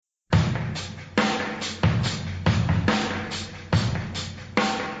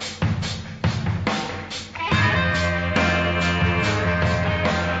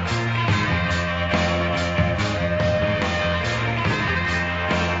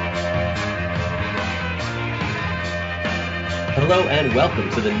Hello and welcome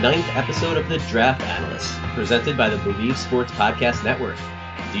to the 9th episode of The Draft Analyst, presented by the Believe Sports Podcast Network.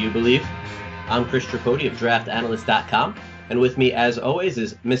 Do you believe? I'm Chris Tripodi of DraftAnalyst.com, and with me, as always,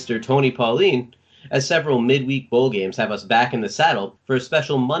 is Mr. Tony Pauline, as several midweek bowl games have us back in the saddle for a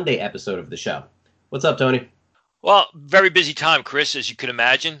special Monday episode of the show. What's up, Tony? Well, very busy time, Chris, as you can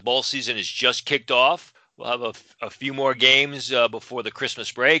imagine. Bowl season is just kicked off. We'll have a few more games before the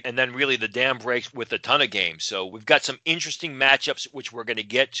Christmas break, and then really the dam breaks with a ton of games. So we've got some interesting matchups, which we're going to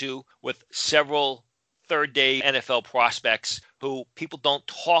get to with several third-day NFL prospects who people don't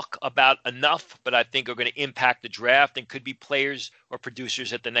talk about enough, but I think are going to impact the draft and could be players or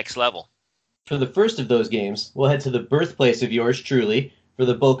producers at the next level. For the first of those games, we'll head to the birthplace of yours truly for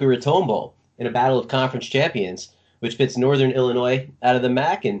the Boca Raton Bowl in a battle of conference champions, which pits Northern Illinois out of the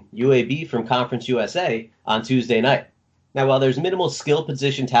MAC and UAB from Conference USA on Tuesday night. Now, while there's minimal skill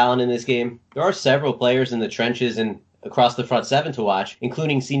position talent in this game, there are several players in the trenches and across the front seven to watch,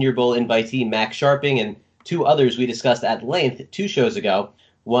 including Senior Bowl invitee Max Scharping and two others we discussed at length 2 shows ago,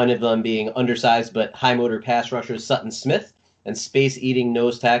 one of them being undersized but high-motor pass rusher Sutton Smith and space-eating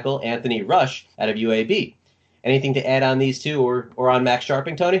nose tackle Anthony Rush out of UAB. Anything to add on these two or on Max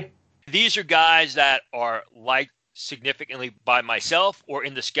Scharping, Tony? These are guys that are liked significantly by myself or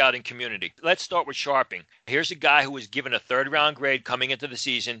in the scouting community. Let's start with Scharping. Here's a guy who was given a third-round grade coming into the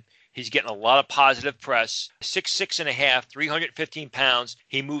season. He's getting a lot of positive press. 6'6.5", 315 pounds.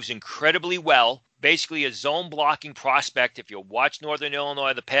 He moves incredibly well. Basically a zone blocking prospect. If you watch Northern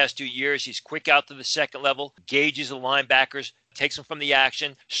Illinois the past 2 years, he's quick out to the second level, gauges the linebackers, takes them from the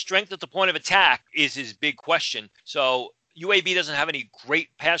action. Strength at the point of attack is his big question. So UAB doesn't have any great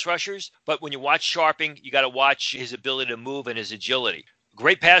pass rushers, but when you watch Scharping, you got to watch his ability to move and his agility.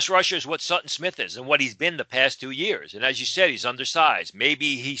 Great pass rusher is what Sutton Smith is and what he's been the past 2 years. And as you said, he's undersized.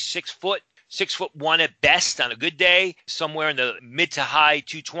 Maybe he's 6 foot. 6'1" at best on a good day, somewhere in the mid to high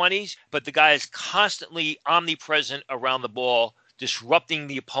 220s. But the guy is constantly omnipresent around the ball, disrupting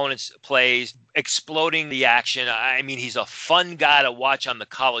the opponent's plays, exploding the action. I mean, he's a fun guy to watch on the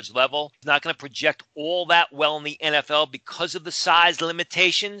college level. He's not going to project all that well in the NFL because of the size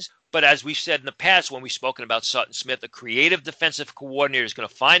limitations. But as we've said in the past when we've spoken about Sutton Smith, a creative defensive coordinator is going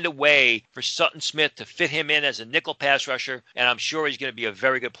to find a way for Sutton Smith to fit him in as a nickel pass rusher, and I'm sure he's going to be a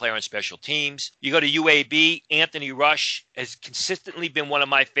very good player on special teams. You go to UAB, Anthony Rush has consistently been one of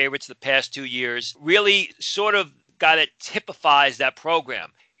my favorites the past 2 years. Really sort of got it typifies that program.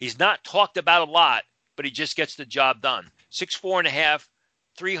 He's not talked about a lot, but he just gets the job done. 6'4.5",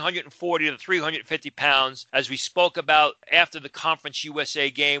 340 to 350 pounds. As we spoke about after the Conference USA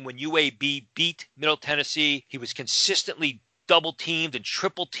game when UAB beat Middle Tennessee, he was consistently double-teamed and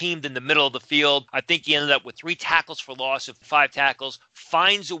triple-teamed in the middle of the field. I think he ended up with 3 tackles for loss of 5 tackles.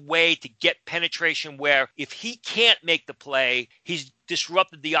 Finds a way to get penetration where if he can't make the play, he's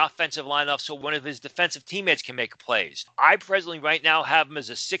disrupted the offensive line enough so one of his defensive teammates can make plays. I presently right now have him as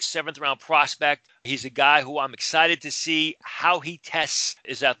a 6th, 7th round prospect. He's a guy who I'm excited to see how he tests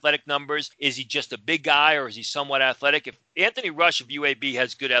his athletic numbers. Is he just a big guy or is he somewhat athletic? If Anthony Rush of UAB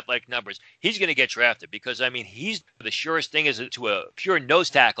has good athletic numbers, he's going to get drafted because, I mean, he's the surest thing to a pure nose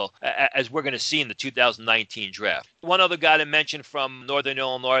tackle as we're going to see in the 2019 draft. One other guy to mention from Northern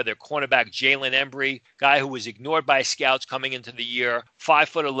Illinois, their cornerback Jalen Embry, guy who was ignored by scouts coming into the year,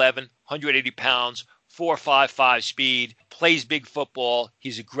 5'11", 180 pounds, 4.55 speed, plays big football.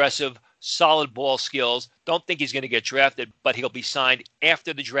 He's aggressive, solid ball skills. Don't think he's going to get drafted, but he'll be signed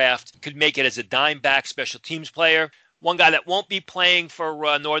after the draft. Could make it as a dime back special teams player. One guy that won't be playing for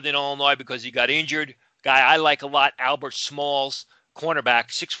Northern Illinois because he got injured, guy I like a lot, Albert Smalls, cornerback,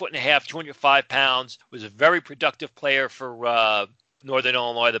 6'1.5", 205 pounds, was a very productive player for Northern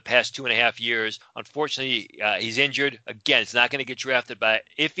Illinois the past 2.5 years. Unfortunately, he's injured. Again, it's not going to get drafted, but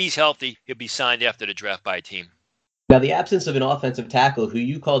if he's healthy, he'll be signed after the draft by a team. Now, the absence of an offensive tackle who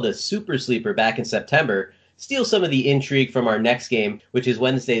you called a super sleeper back in September steals some of the intrigue from our next game, which is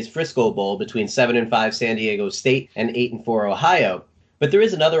Wednesday's Frisco Bowl between 7-5 San Diego State and 8-4 Ohio. But there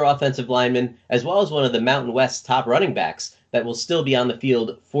is another offensive lineman, as well as one of the Mountain West's top running backs, that will still be on the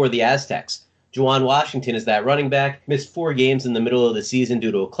field for the Aztecs. Juwan Washington is that running back, missed 4 games in the middle of the season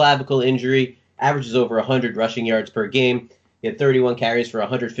due to a clavicle injury, averages over 100 rushing yards per game. He had 31 carries for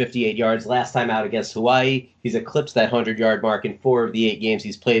 158 yards last time out against Hawaii. He's eclipsed that 100-yard mark in 4 of the 8 games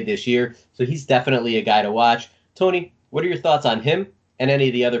he's played this year, so he's definitely a guy to watch. Tony, what are your thoughts on him and any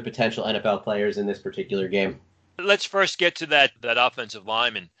of the other potential NFL players in this particular game? Let's first get to that offensive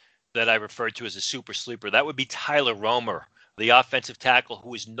lineman that I referred to as a super sleeper. That would be Tyler Romer, the offensive tackle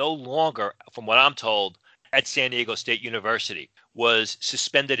who is no longer, from what I'm told, at San Diego State University. was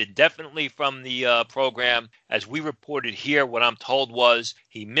suspended indefinitely from the program. As we reported here, what I'm told was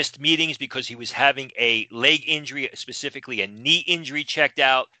he missed meetings because he was having a leg injury, specifically a knee injury, checked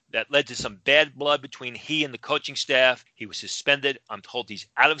out. That led to some bad blood between he and the coaching staff. He was suspended. I'm told he's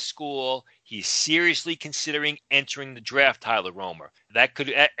out of school. He's seriously considering entering the draft, Tyler Romer. That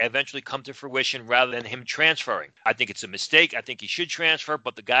could eventually come to fruition rather than him transferring. I think it's a mistake. I think he should transfer,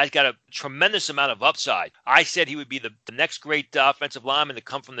 but the guy's got a tremendous amount of upside. I said he would be the next great offensive lineman to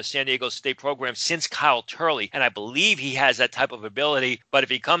come from the San Diego State program since Kyle Turley, and I believe he has that type of ability. But if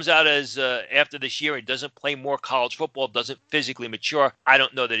he comes out as after this year and doesn't play more college football, doesn't physically mature, I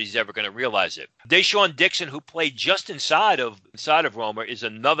don't know that he's ever going to realize it. Deshaun Dixon, who played just inside of Romer, is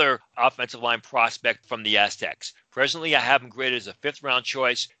another offensive line prospect from the Aztecs. Presently, I have him graded as a fifth-round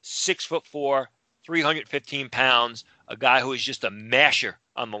choice, 6'4", 315 pounds, a guy who is just a masher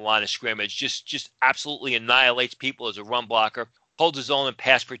on the line of scrimmage, just absolutely annihilates people as a run blocker, holds his own in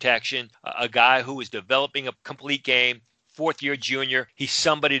pass protection, a guy who is developing a complete game, fourth-year junior. He's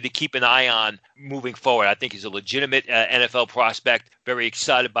somebody to keep an eye on moving forward. I think he's a legitimate NFL prospect. Very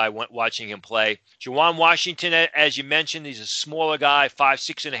excited by watching him play. Juwan Washington, as you mentioned, he's a smaller guy,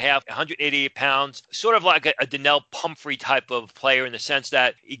 5'6.5", 188 pounds, sort of like a Donnell Pumphrey type of player in the sense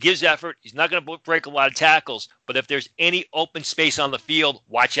that he gives effort. He's not going to break a lot of tackles, but if there's any open space on the field,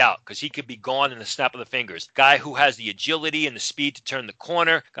 watch out, because he could be gone in the snap of the fingers. Guy who has the agility and the speed to turn the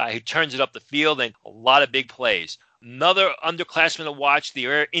corner, guy who turns it up the field, and a lot of big plays. Another underclassman to watch,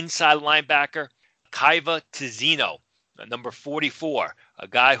 the inside linebacker, Kaiva Tizino, number 44, a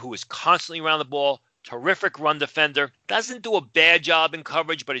guy who is constantly around the ball, terrific run defender, doesn't do a bad job in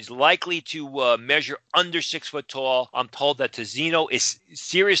coverage, but he's likely to measure under 6 foot tall. I'm told that Tizino is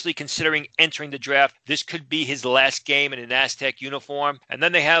seriously considering entering the draft. This could be his last game in an Aztec uniform. And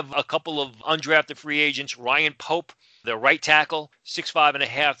then they have a couple of undrafted free agents, Ryan Pope, the right tackle,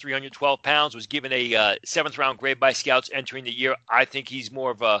 6'5.5", 312 pounds, was given a seventh-round grade by scouts entering the year. I think he's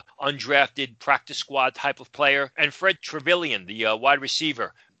more of a undrafted practice squad type of player. And Fred Trevelyan, the wide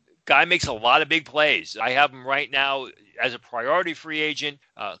receiver, guy makes a lot of big plays. I have him right now as a priority free agent.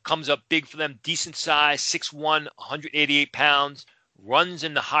 Comes up big for them, decent size, 6'1", 188 pounds, runs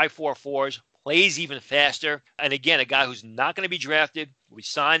in the high 4.4s, plays even faster. And again, a guy who's not going to be drafted. We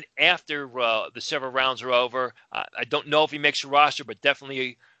signed after the several rounds are over. I don't know if he makes the roster, but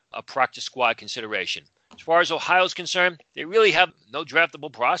definitely a practice squad consideration. As far as Ohio's concerned, they really have no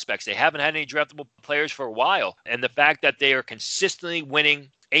draftable prospects. They haven't had any draftable players for a while. And the fact that they are consistently winning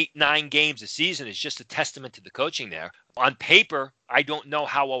 8-9 games a season is just a testament to the coaching there. On paper, I don't know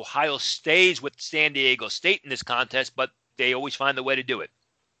how Ohio stays with San Diego State in this contest, but they always find a way to do it.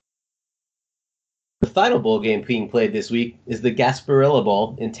 The final bowl game being played this week is the Gasparilla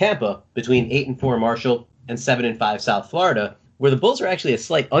Bowl in Tampa between 8-4 Marshall and 7-5 South Florida, where the Bulls are actually a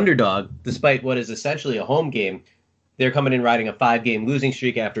slight underdog despite what is essentially a home game. They're coming in riding a 5-game losing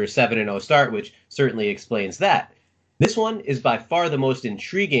streak after a 7-0 start, which certainly explains that. This one is by far the most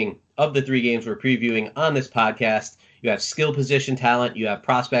intriguing of the 3 games we're previewing on this podcast. You have skill position talent, you have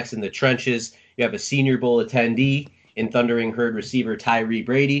prospects in the trenches, you have a Senior Bowl attendee in Thundering Herd receiver Tyree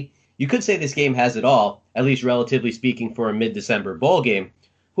Brady. You could say this game has it all, at least relatively speaking, for a mid-December bowl game.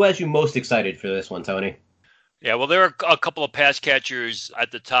 Who has you most excited for this one, Tony? Yeah, well, there are a couple of pass catchers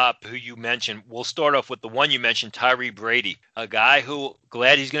at the top who you mentioned. We'll start off with the one you mentioned, Tyree Brady, a guy who,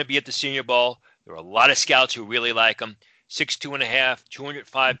 glad he's going to be at the Senior Bowl. There are a lot of scouts who really like him. 6'2.5",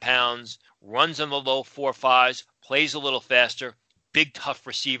 205 pounds, runs in the low 4.5s, plays a little faster. Big, tough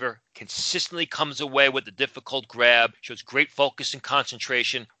receiver, consistently comes away with a difficult grab, shows great focus and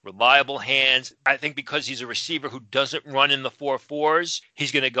concentration, reliable hands. I think because he's a receiver who doesn't run in the 4.4s,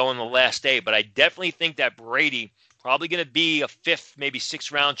 he's going to go in the last day. But I definitely think that Brady, probably going to be a 5th, maybe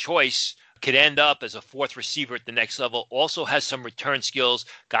 6th round choice, could end up as a 4th receiver at the next level. Also has some return skills,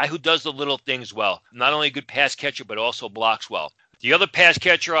 guy who does the little things well. Not only a good pass catcher, but also blocks well. The other pass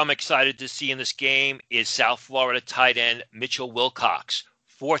catcher I'm excited to see in this game is South Florida tight end Mitchell Wilcox,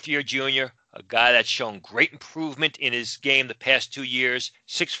 4th-year junior, a guy that's shown great improvement in his game the past 2 years,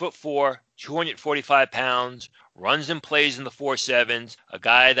 6'4", 245 pounds, runs and plays in the 4.7s, a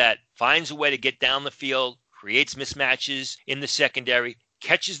guy that finds a way to get down the field, creates mismatches in the secondary,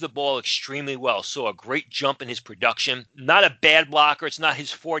 catches the ball extremely well. So a great jump in his production. Not a bad blocker. It's not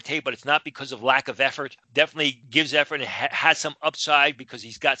his forte, but it's not because of lack of effort. Definitely gives effort and has some upside because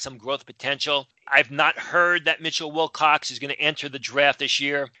he's got some growth potential. I've not heard that Mitchell Wilcox is going to enter the draft this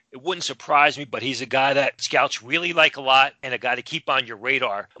year. It wouldn't surprise me, but he's a guy that scouts really like a lot and a guy to keep on your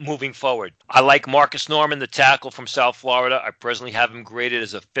radar moving forward. I like Marcus Norman, the tackle from South Florida. I presently have him graded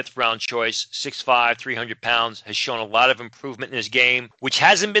as a 5th-round choice, 6'5", 300 pounds, has shown a lot of improvement in his game, which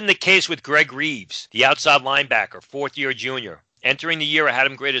hasn't been the case with Greg Reeves, the outside linebacker, 4th-year junior. Entering the year, I had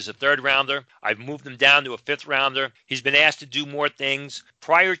him graded as a 3rd-rounder. I've moved him down to a 5th-rounder. He's been asked to do more things.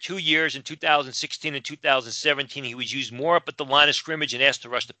 Prior 2 years, in 2016 and 2017, he was used more up at the line of scrimmage and asked to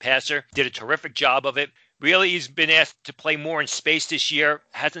rush the passer. Did a terrific job of it. Really, he's been asked to play more in space this year.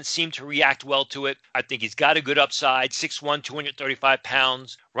 Hasn't seemed to react well to it. I think he's got a good upside. 6'1", 235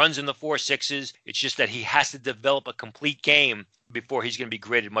 pounds. Runs in the 4.6s. It's just that he has to develop a complete game before he's going to be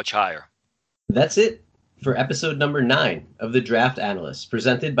graded much higher. That's it for episode number 9 of The Draft Analyst,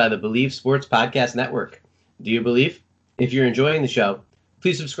 presented by the Believe Sports Podcast Network. Do you believe? If you're enjoying the show,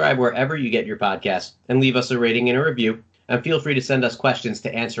 please subscribe wherever you get your podcasts and leave us a rating and a review, and feel free to send us questions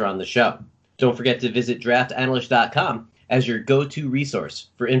to answer on the show. Don't forget to visit draftanalyst.com as your go-to resource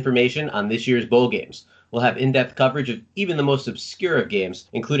for information on this year's bowl games. We'll have in-depth coverage of even the most obscure of games,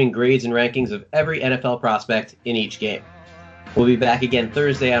 including grades and rankings of every NFL prospect in each game. We'll be back again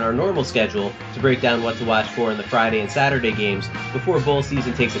Thursday on our normal schedule to break down what to watch for in the Friday and Saturday games before bowl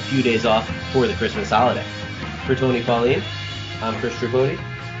season takes a few days off for the Christmas holiday. For Tony Pauline, I'm Chris Tripodi,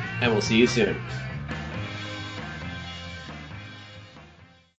 and we'll see you soon.